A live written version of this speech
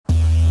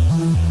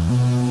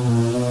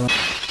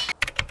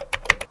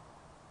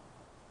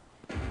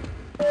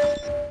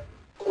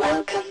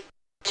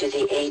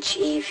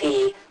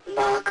HEV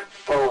Mark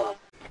IV.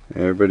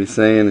 Everybody's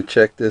saying to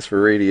check this for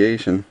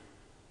radiation.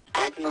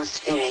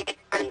 Atmospheric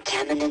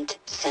contaminant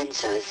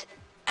sensors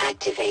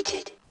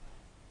activated.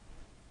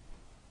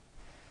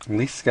 At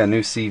least it's got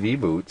new CV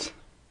boots.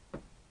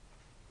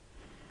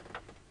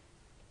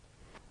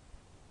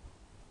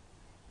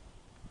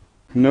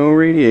 No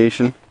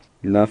radiation.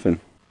 Nothing.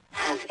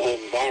 Have a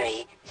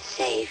very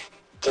safe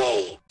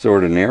day. Just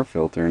ordered an air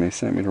filter and they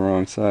sent me the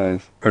wrong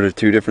size. Are there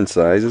two different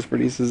sizes for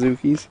these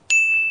Suzukis?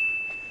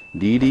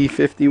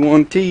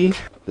 DD51T.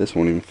 This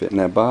won't even fit in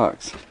that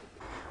box.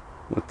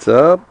 What's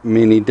up,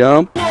 mini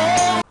dump?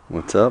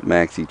 What's up,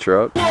 maxi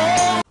truck?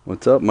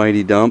 What's up,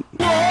 mighty dump?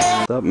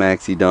 What's up,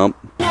 maxi dump?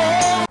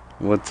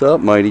 What's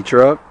up, mighty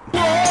truck?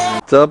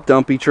 What's up,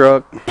 dumpy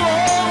truck?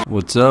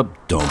 What's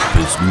up, Dump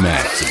is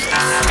Maxi?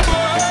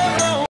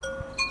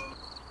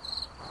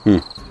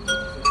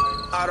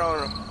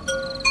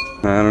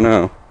 I don't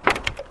know.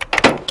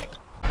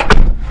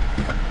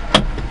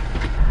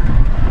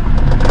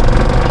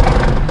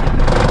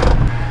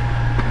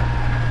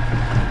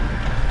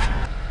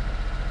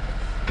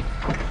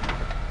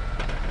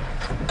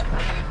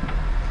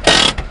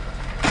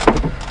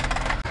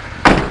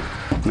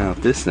 Now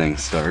if this thing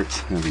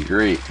starts, that'd be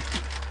great.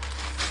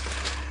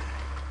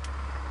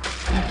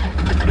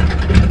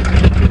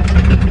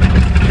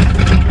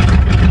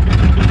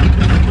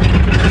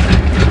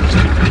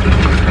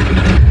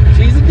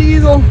 She's a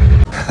diesel.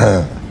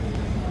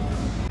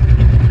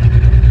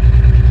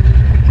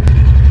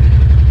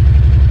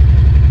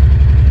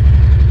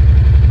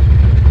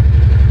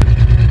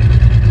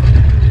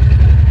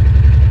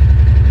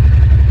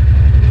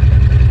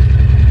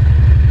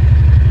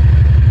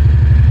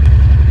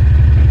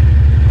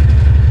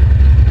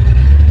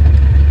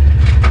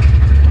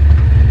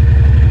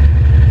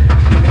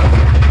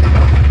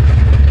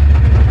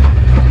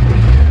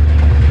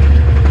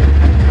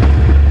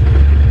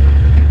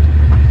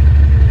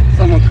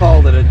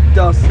 Called it a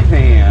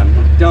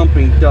dustpan,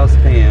 dumping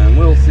dustpan.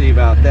 We'll see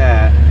about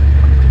that.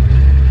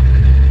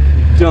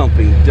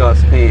 Dumping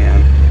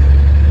dustpan.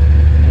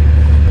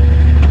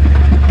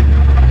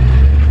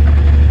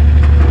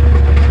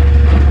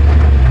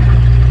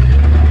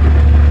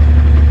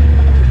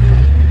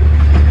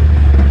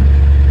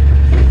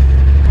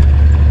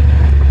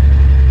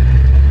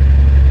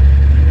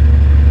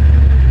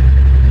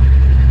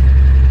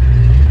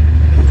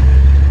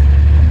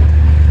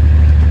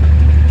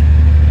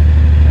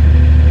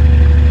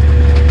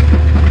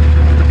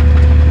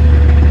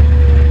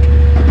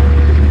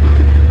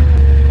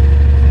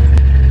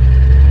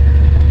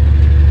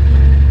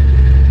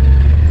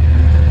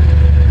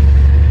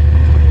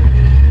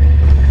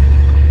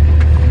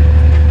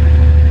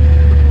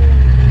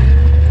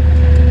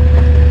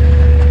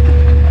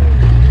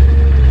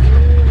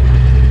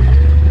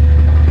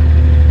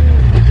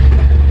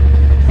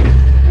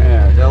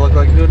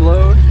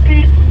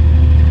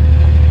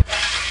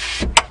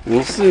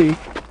 We'll see.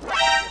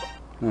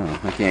 Oh,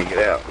 I can't get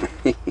out.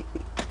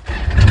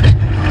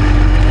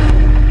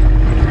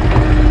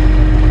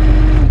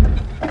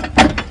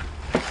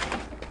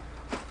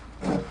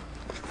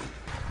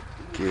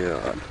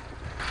 God.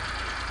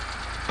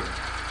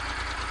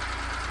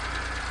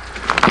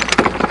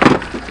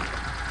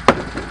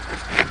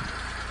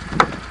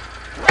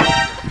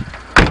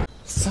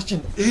 Such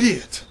an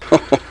idiot.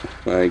 Oh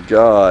my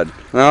God.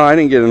 No, I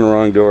didn't get in the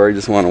wrong door. I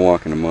just want to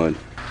walk in the mud.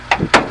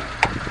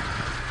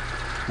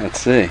 Let's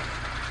see.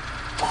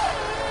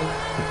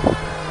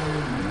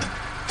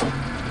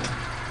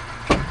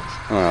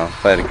 Well,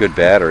 if I had a good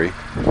battery,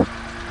 I'm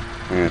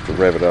gonna have to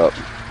rev it up.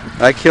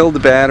 I killed the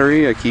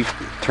battery. I keep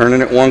turning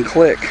it one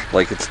click,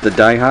 like it's the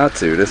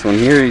Daihatsu. This one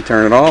here, you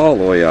turn it all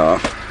the way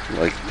off,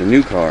 like the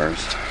new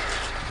cars.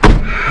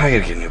 I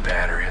gotta get a new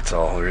battery. That's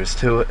all there is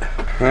to it.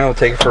 Well, we'll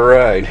take it for a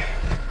ride.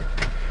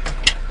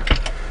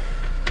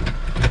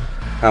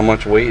 How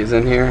much weight is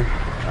in here?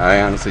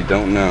 I honestly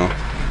don't know.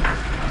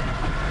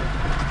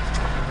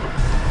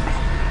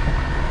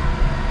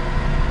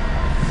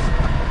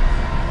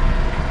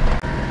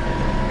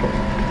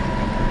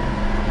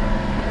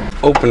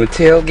 Open the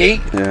tailgate.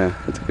 Yeah,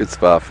 that's a good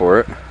spot for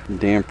it.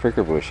 Damn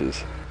pricker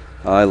bushes.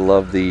 I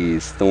love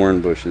these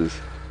thorn bushes.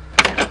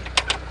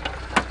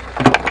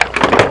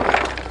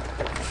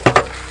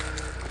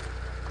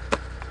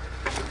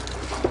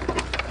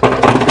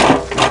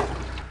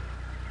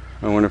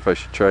 I wonder if I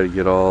should try to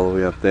get all the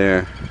way up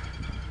there.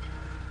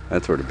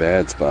 That's where the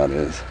bad spot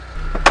is.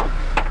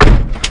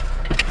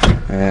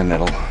 And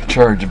that'll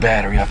charge the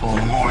battery up a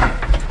little more.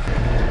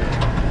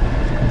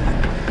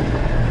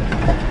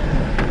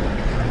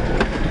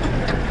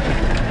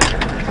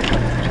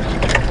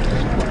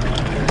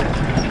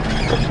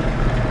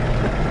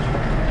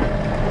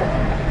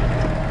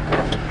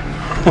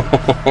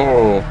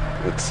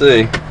 Let's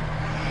see.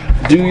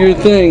 Do your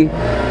thing.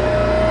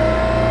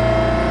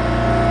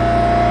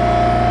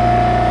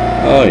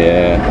 Oh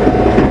yeah.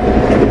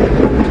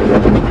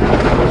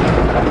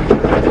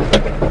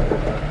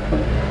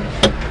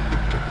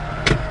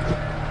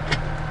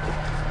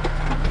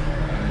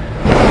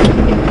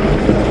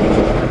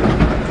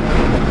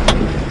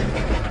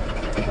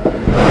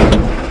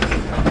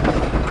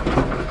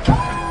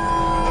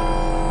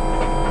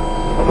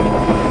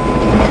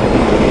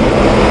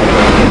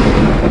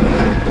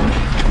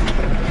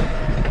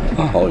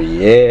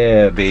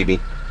 yeah, baby.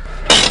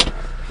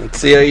 Let's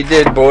see how you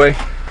did, boy.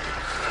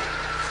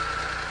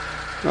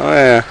 Oh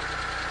yeah.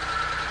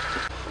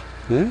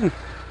 Yeah.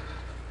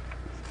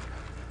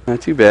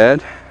 Not too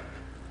bad.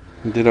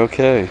 You did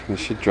okay. I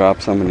should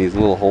drop some in these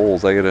little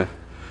holes. I gotta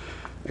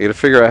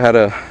figure out how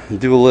to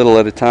do a little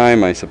at a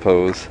time, I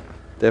suppose.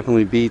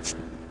 Definitely beats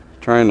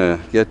trying to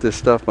get this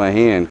stuff by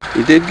hand.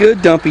 You did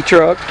good, dumpy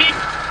truck.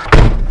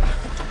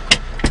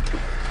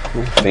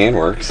 Fan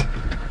works.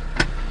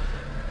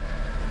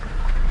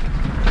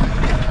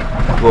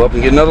 Go up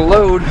and get another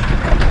load.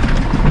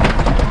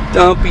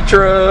 Dumpy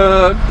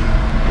truck.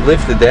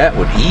 Lifted that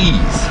with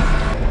ease.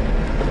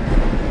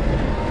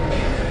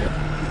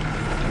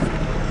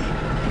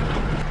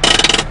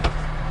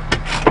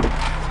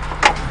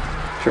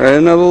 Try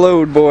another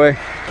load, boy.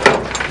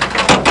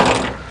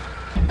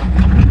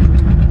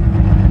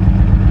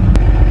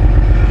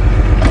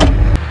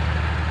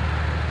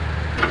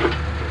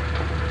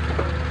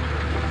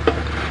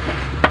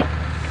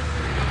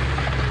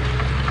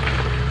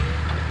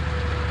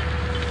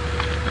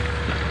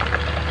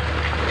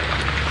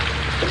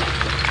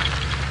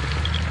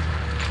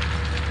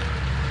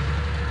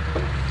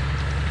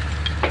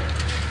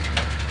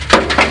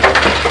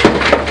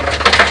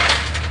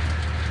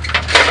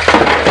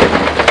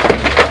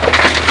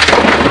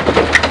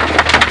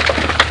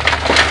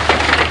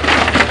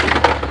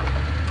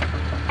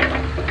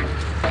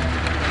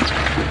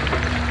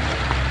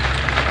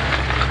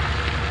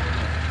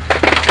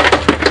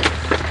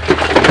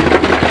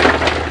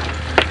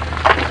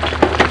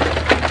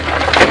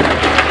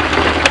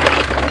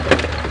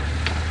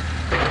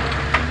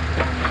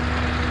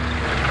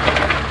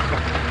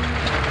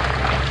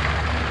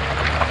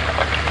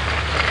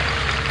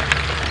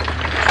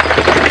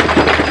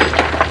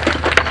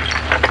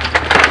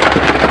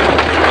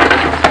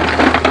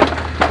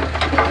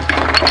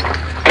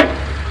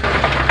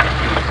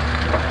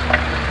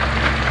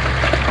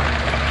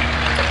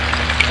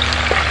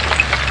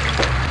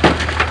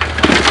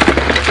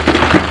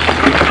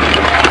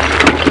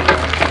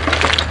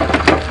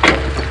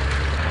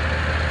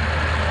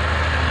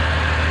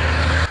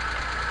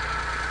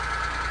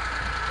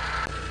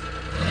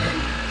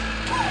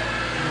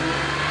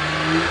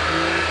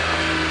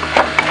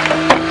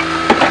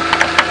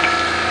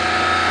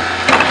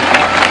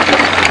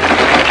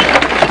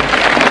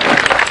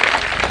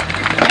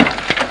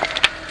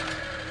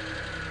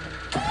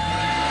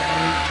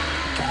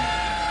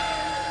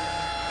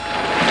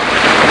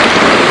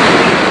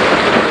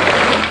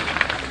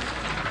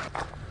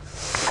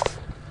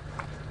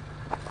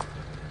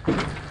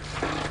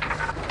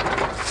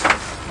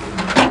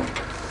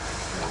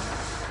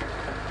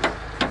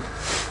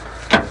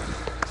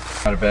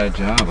 Not a bad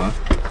job,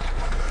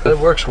 huh? It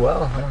works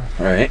well, huh?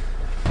 Right.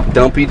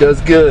 Dumpy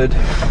does good.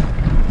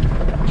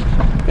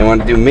 They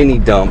want to do mini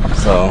dump,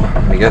 so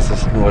I guess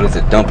it's, what is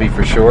it, Dumpy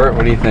for short?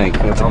 What do you think?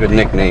 What's a good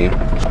nickname?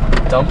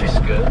 Dumpy's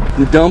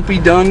good. Dumpy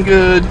done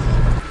good.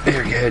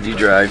 Here, go ahead, you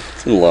drive.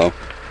 It's low.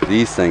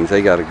 These things,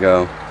 they gotta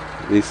go.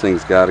 These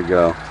things gotta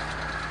go.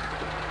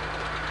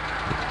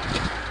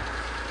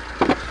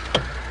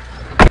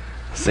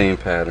 Same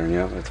pattern,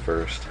 yeah, that's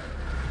first.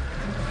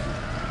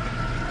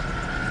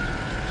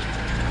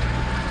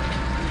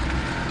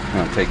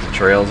 I'll take the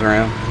trails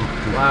around.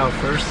 Wow,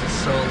 first is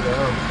so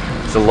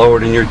low. Is it lower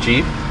than your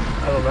Jeep?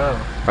 I don't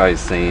know. Probably the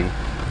same.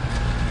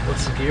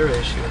 What's the gear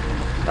ratio?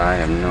 I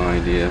have no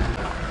idea.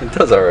 It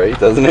does alright,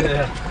 doesn't it?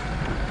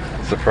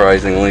 Yeah.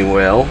 Surprisingly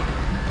well.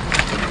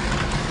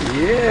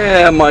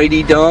 Yeah,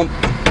 mighty dump.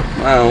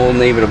 Well, we'll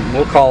name it.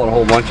 We'll call it a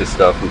whole bunch of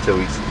stuff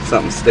until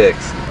something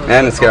sticks.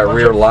 And it's got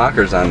rear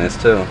lockers on this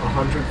too.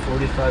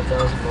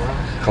 145,000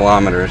 miles.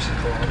 Kilometers,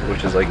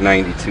 which is like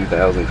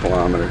 92,000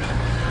 kilometers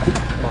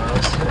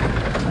Miles.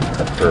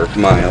 per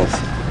miles.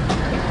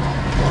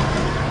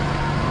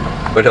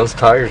 But those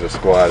tires are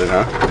squatted,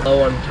 huh?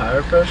 Low on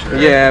tire pressure?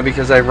 Yeah,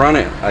 because I run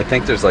it. I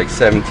think there's like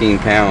 17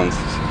 pounds.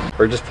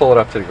 Or just pull it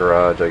up to the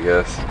garage, I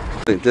guess.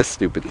 This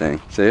stupid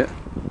thing. See it?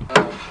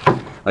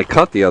 I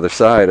cut the other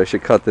side. I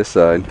should cut this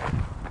side.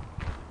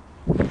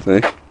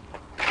 See?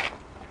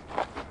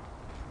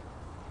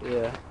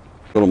 Yeah.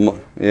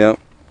 Yeah,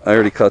 I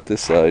already cut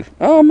this side.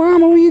 Oh,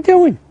 Mama, what are you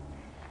doing?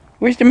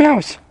 Where's the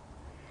mouse?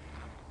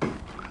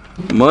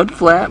 Mud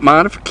flat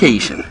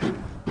modification.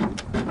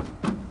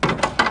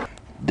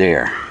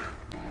 There.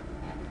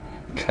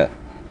 Okay.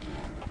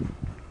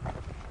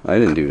 I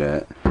didn't do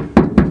that.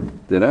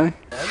 Did I?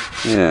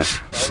 Yeah.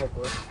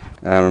 Probably.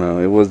 I don't know.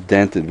 It was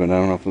dented, but I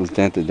don't know if it was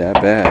dented that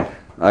bad.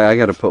 I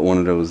got to put one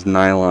of those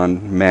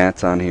nylon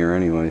mats on here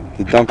anyway.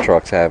 The dump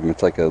trucks have them.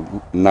 It's like a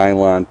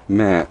nylon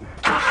mat.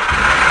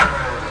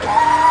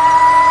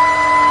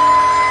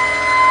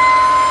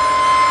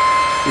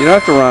 You don't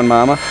have to run,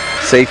 Mama.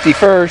 Safety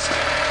first.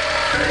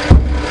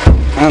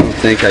 I don't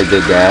think I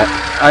did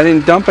that. I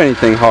didn't dump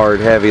anything hard,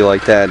 heavy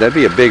like that. That'd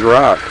be a big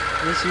rock.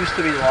 This used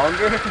to be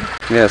longer?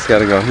 Yeah, it's got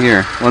to go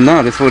here. Well,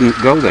 no, this wouldn't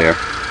go there.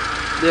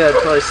 Yeah,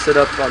 it'd probably sit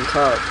up on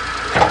top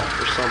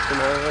or something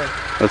like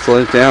that. Let's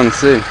let it down and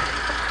see.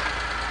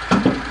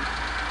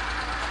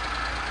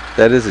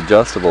 That is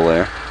adjustable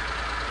there.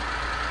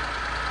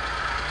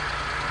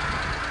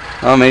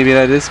 Oh, maybe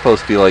that is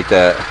supposed to be like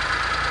that.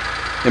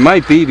 It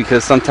might be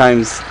because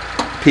sometimes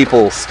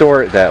people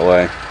store it that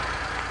way.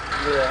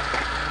 Yeah.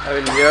 I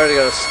mean, you already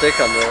got a stick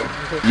on there.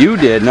 You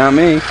did, not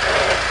me.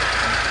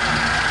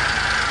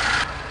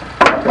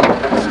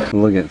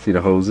 Look at, see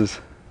the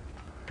hoses?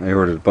 I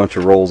ordered a bunch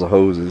of rolls of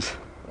hoses.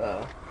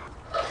 Oh.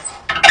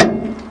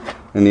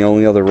 And the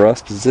only other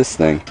rust is this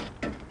thing.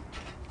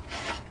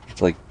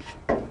 It's like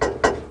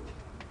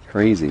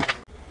crazy.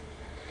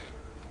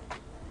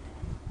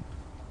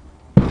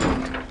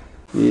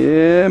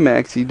 Yeah,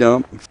 maxi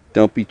dump,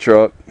 dumpy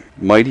truck,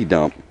 mighty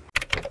dump.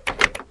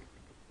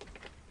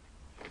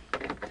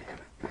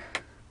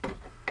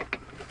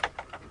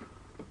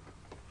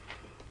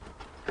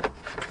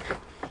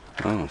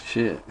 Oh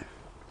shit.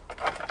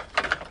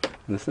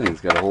 This thing's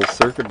got a whole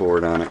circuit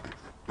board on it.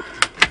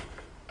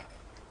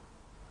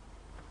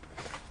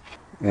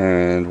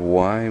 And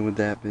why would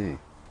that be?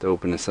 To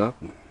open this up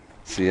and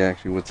see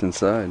actually what's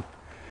inside.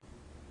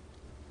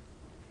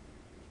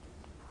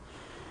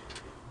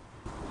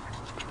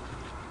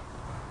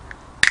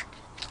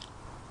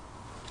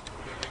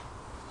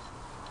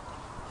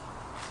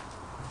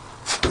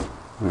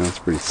 Well, that's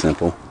pretty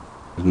simple.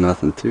 There's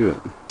nothing to it.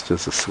 It's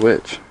just a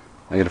switch.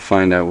 I gotta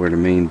find out where the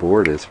main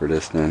board is for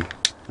this thing.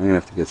 I'm gonna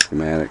have to get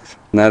schematics.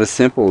 Not as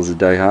simple as a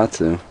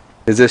Daihatsu.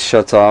 Because this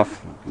shuts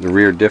off the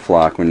rear diff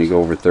lock when you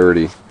go over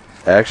 30.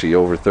 Actually,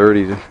 over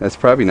 30, that's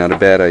probably not a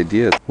bad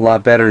idea. A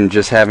lot better than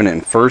just having it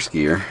in first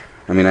gear.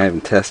 I mean, I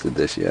haven't tested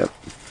this yet.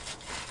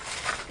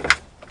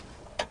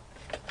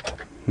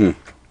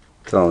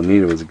 That's all I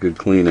needed was a good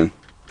cleaning.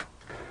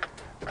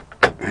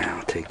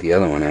 I'll take the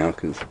other one out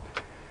because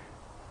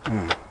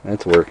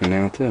that's working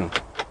now too.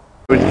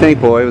 What do you think,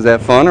 boy? Was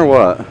that fun or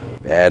what?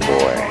 Bad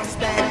boy.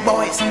 Bad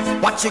boys,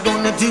 what you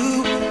gonna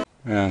do?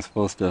 Yeah, I'm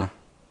supposed to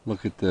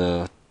look at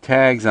the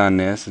tags on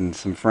this, and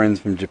some friends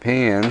from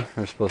Japan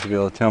are supposed to be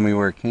able to tell me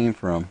where it came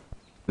from.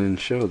 I didn't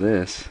show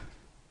this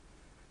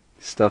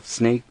stuffed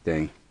snake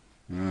thing.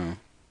 Oh,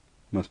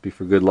 must be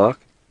for good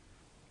luck.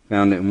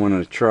 Found it in one of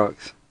the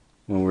trucks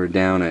when we were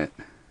down at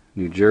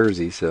New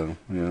Jersey, so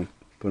you know,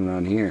 put it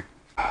on here.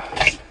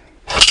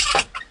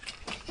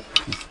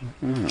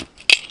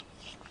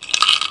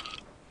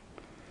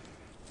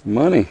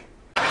 Money.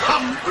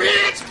 I'm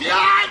rich,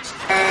 biatch!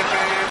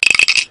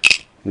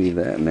 Leave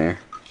that in there.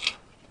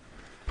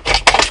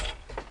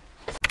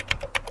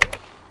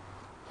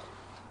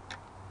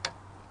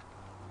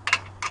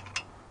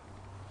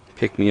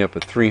 Pick me up a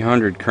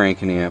 300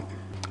 cranking amp.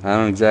 I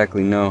don't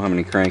exactly know how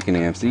many cranking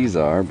amps these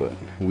are, but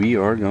we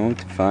are going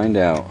to find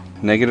out.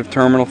 Negative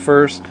terminal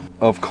first,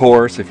 of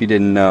course, if you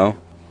didn't know.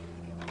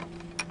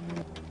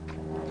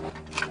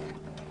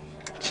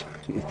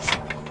 Jeez.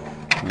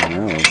 Who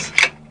knows?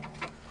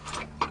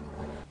 I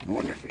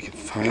wonder if we can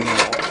find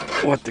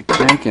out what the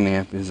cranking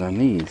amp is on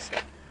these.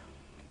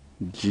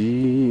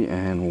 G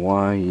and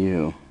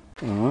YU.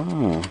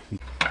 Oh.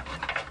 I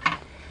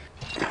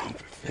hope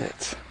it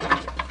fits.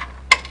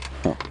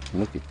 Oh,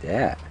 look at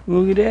that.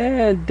 Look at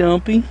that,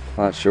 Dumpy.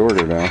 A lot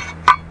shorter though.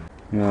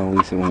 Well, at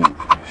least it won't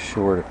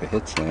short if it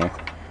hits there.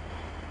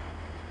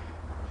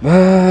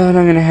 But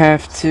I'm gonna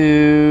have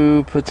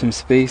to put some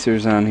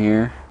spacers on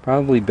here.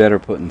 Probably better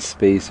putting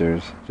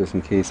spacers, just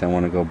in case I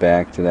want to go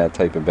back to that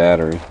type of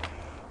battery.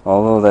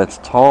 Although that's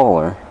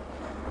taller,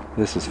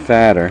 this is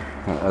fatter.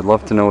 I'd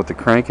love to know what the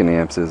cranking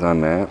amps is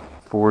on that.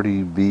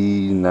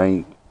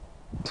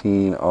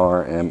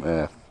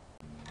 40B19RMF.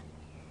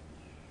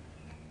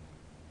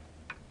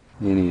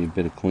 You need a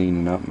bit of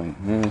cleaning up, man.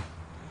 Yeah,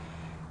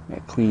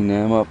 gotta clean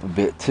them up a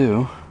bit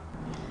too.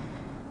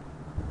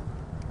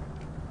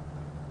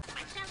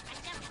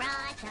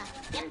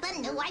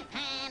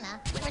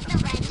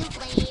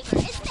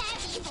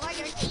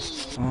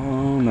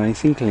 Oh,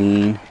 nice and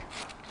clean.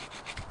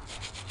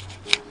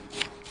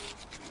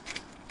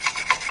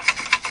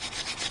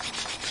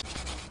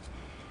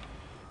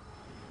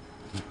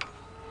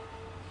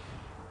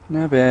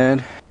 Not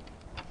bad.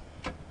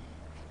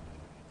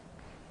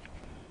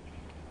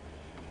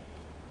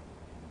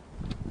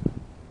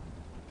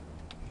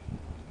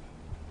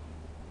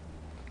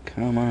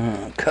 Come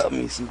on, cut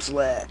me some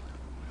slack.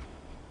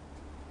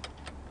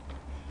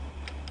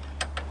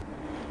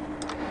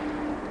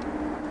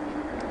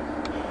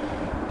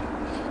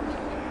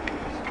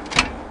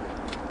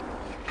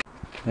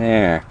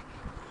 There.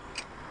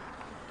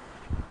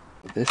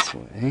 This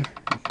way,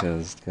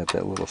 because it's got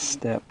that little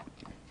step.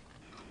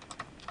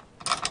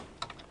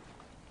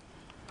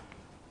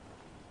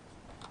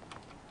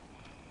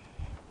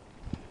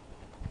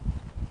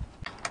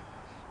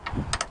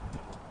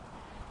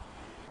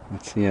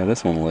 Let's see how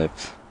this one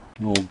lifts.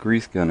 An old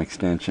grease gun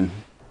extension.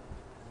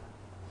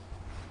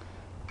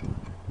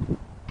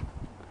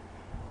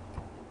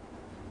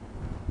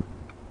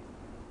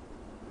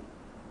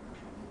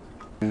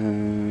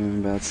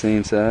 About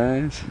same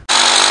size.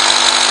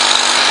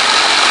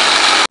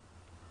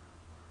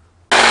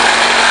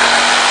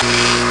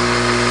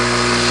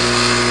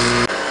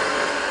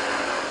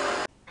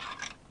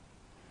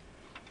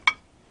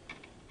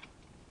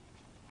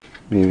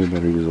 Maybe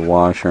better use a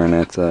washer on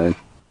that side.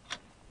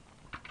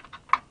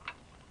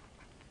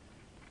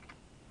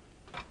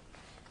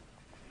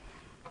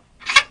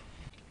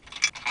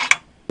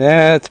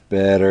 That's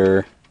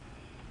better.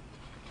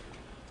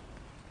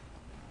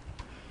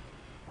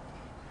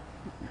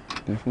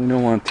 Definitely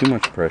don't want too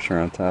much pressure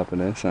on top of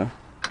this, huh?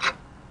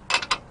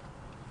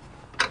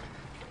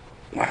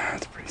 Wow,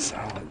 that's pretty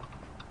solid.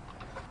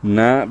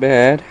 Not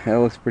bad. That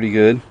looks pretty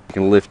good. You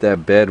can lift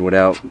that bed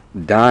without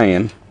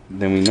dying.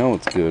 Then we know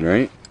it's good,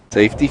 right?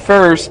 Safety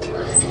first.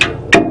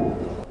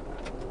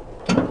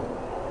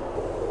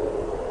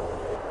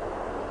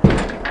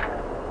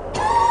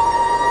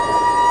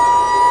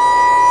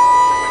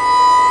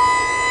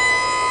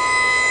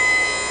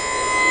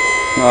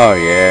 Oh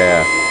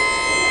yeah.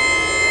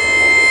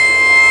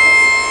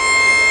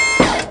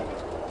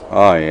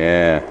 Oh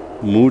yeah.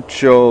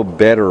 Mucho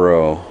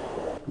bettero.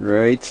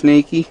 Right,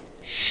 Snaky?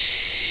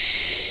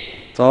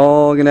 It's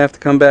all gonna have to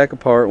come back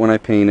apart when I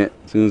paint it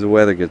as soon as the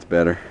weather gets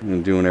better.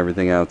 I'm doing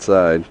everything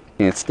outside.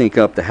 Can't stink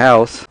up the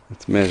house.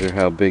 Let's measure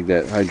how big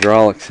that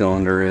hydraulic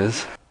cylinder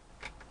is.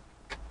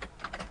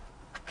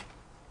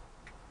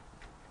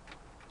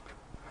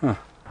 Huh.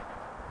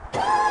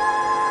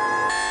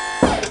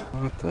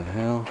 What the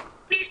hell?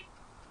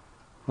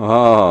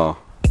 Oh.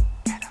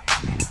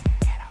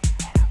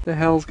 What the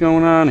hell's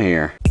going on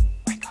here?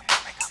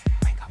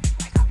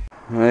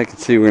 I can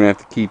see we're gonna have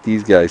to keep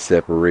these guys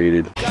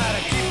separated.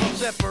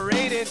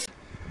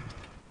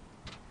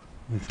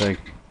 It's like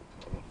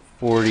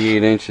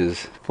 48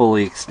 inches,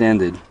 fully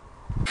extended.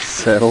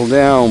 Settle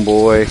down,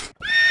 boy.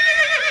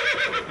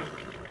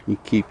 You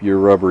keep your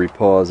rubbery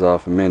paws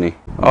off of Minnie.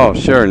 Oh,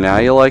 sure, now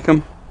you like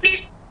them?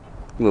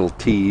 Little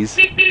tease.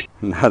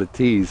 Not a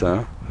tease,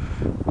 huh?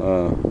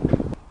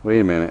 Wait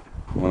a minute.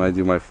 When I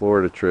do my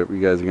Florida trip, you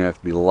guys are gonna have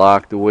to be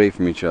locked away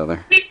from each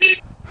other.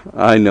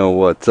 I know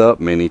what's up,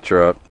 mini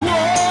truck.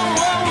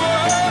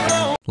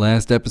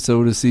 Last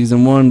episode of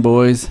season 1,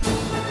 boys.